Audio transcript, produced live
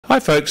Hi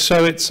folks,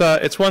 so it's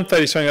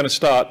 1:30, so I'm going to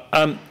start.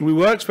 We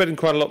were expecting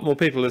quite a lot more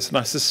people, and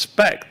I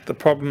suspect the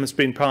problem has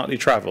been partly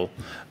travel.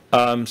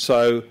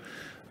 So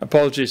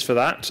apologies for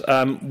that.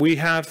 We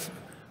have,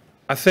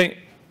 I think,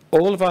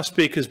 all of our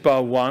speakers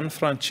bar one.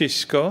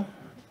 Francisco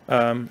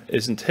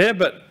isn't here,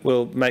 but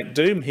we'll make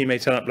do. He may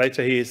turn up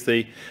later. He is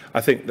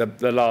I think,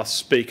 the last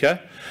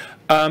speaker.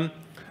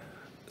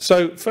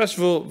 So first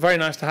of all, very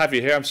nice to have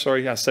you here. I'm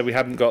sorry I said we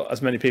haven't got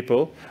as many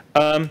people.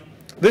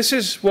 This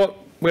is what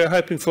we're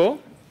hoping for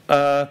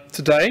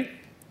today.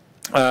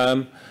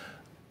 I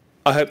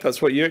hope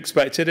that's what you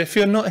expected. If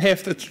you're not here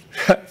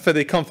for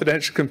the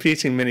Confidential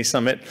Computing Mini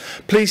Summit,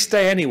 please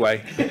stay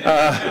anyway.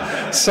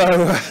 So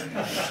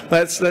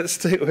let's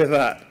stick with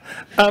that.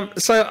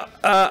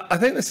 I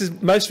think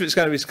most of it's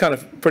going to be kind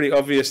of pretty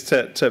obvious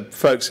to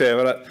folks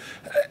here. But,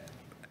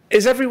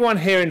 is everyone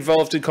here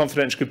involved in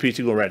confidential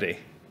computing already?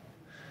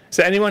 Is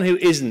there anyone who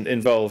isn't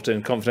involved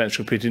in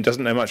confidential computing,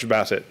 doesn't know much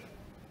about it?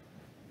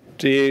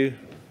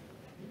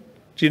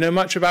 Do you know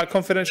much about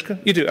confidential?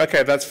 You do?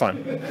 Okay, that's fine.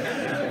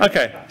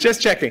 Okay,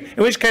 just checking.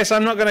 In which case,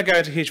 I'm not going to go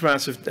into huge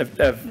amounts of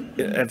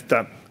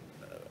that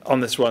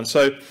on this one.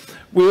 So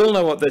we all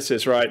know what this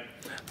is, right?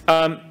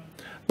 But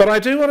I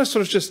do want to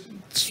sort of just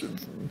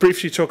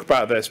briefly talk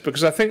about this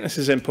because I think this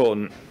is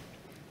important.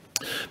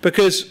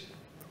 Because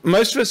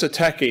most of us are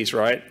techies,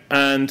 right?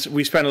 And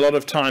we spend a lot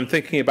of time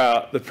thinking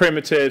about the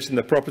primitives and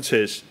the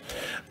properties.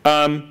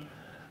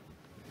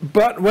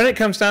 But when it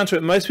comes down to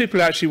it, most people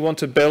who actually want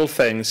to build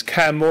things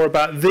care more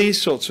about these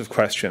sorts of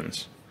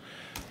questions.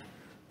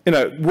 You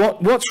know,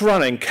 what's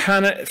running?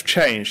 Can it have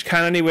changed?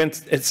 Can anyone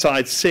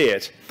inside see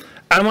it?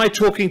 Am I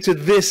talking to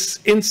this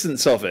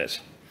instance of it?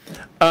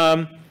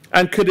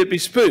 And could it be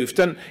spoofed?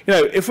 And, you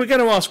know, if we're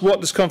going to ask what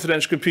does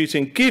confidential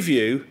computing give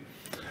you,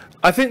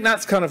 I think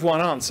that's kind of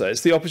one answer.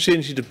 It's the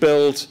opportunity to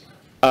build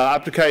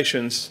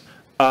applications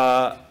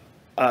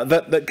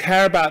that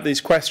care about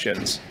these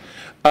questions.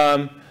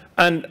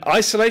 And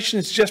isolation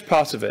is just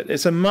part of it.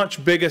 It's a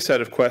much bigger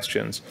set of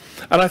questions.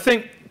 And I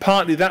think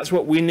partly that's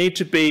what we need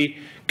to be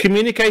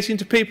communicating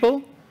to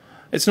people.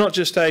 It's not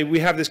just we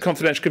have this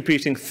confidential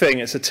computing thing,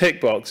 it's a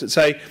tick box. It's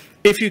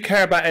if you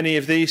care about any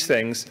of these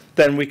things,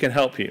 then we can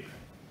help you.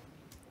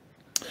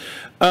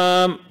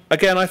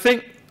 Again, I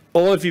think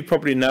all of you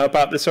probably know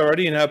about this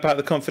already. You know about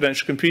the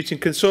Confidential Computing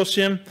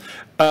Consortium.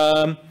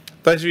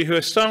 Those of you who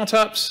are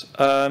startups,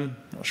 not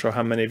sure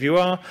how many of you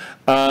are,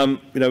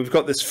 you know, we've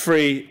got this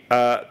free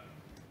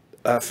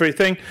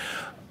thing.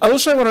 I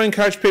also want to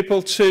encourage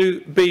people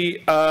to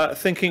be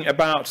thinking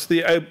about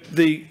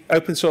the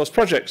open source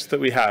projects that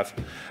we have.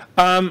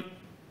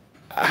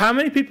 How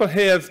many people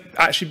here have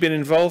actually been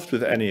involved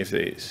with any of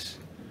these?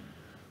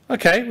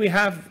 Okay, we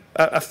have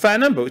a fair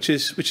number, which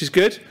is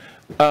good.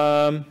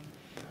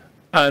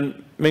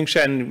 And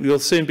Ming-Shen, you'll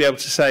soon be able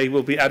to say,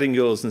 we'll be adding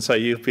yours, and so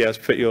you'll be able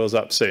to put yours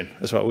up soon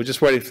as well. We're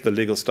just waiting for the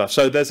legal stuff.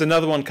 So there's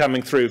another one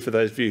coming through for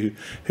those of you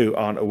who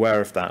aren't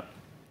aware of that.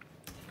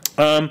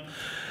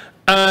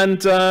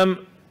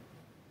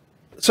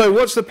 So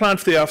what's the plan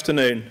for the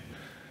afternoon?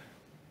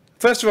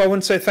 First of all, I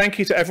want to say thank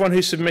you to everyone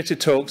who submitted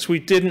talks. We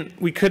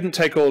couldn't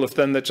take all of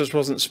them. There just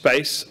wasn't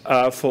space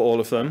for all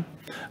of them.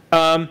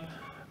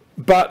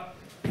 But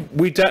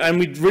we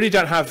really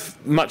don't have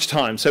much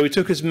time, so we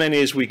took as many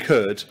as we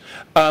could.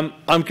 I'm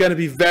going to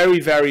be very,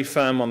 very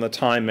firm on the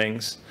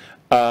timings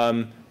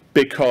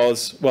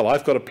because, well,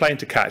 I've got a plane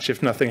to catch,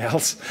 if nothing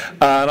else,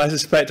 and I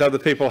suspect other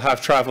people have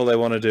travel they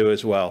want to do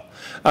as well.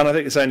 And I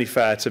think it's only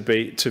fair to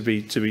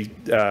be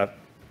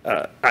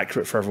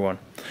accurate for everyone.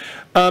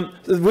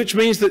 Which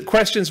means that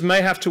questions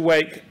may have to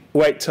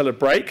wait till a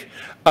break,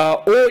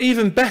 or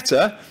even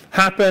better,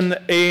 happen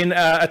in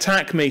a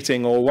TAC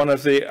meeting or one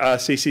of the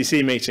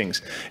CCC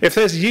meetings. If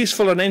there's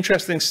useful and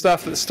interesting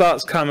stuff that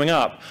starts coming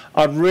up,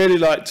 I'd really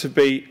like to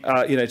be,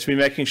 to be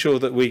making sure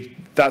that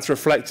that's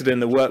reflected in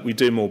the work we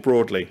do more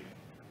broadly.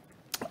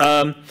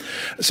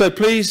 So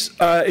please,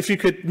 if you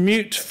could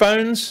mute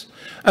phones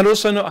and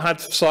also not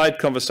have side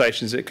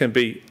conversations. It can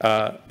be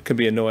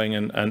annoying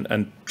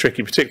and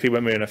tricky, particularly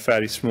when we're in a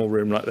fairly small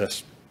room like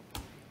this.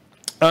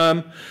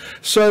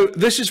 So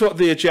this is what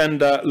the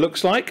agenda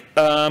looks like.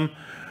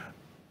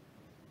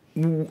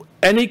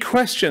 Any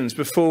questions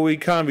before we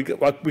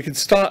can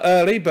start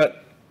early,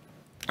 but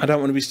I don't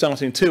want to be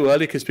starting too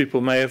early because people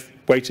may have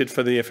waited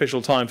for the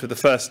official time for the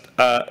first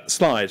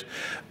slide.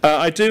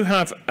 I do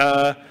have.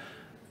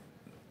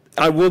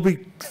 I will be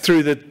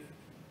through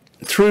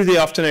the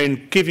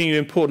afternoon giving you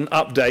important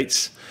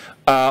updates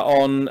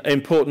on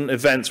important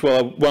events.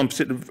 Well, one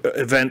particular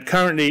event.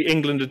 Currently,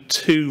 England had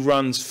 2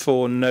 runs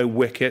for no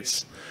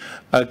wickets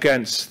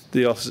against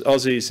the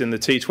Aussies in the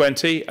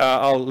T20.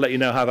 I'll let you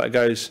know how that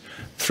goes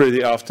through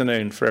the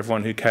afternoon for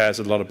everyone who cares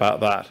a lot about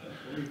that.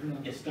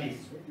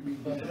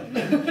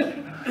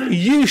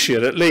 You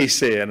should at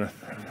least, Ian.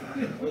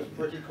 It's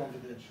pretty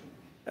confidential.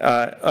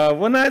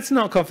 Well, no, it's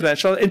not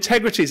confidential.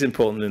 Integrity is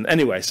important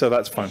anyway, so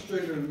that's fine.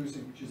 Australia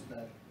losing, which is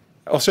bad.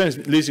 Australia's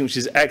losing, which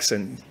is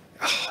excellent.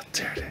 Oh,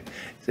 dear.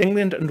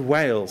 England and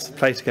Wales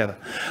play together.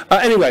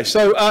 Anyway,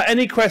 so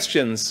any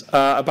questions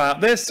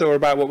about this or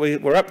about what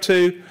we're up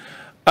to?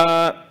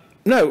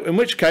 No, in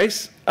which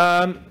case,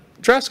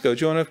 Drasko,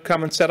 do you want to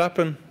come and set up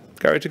and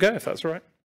get ready to go, if that's all right?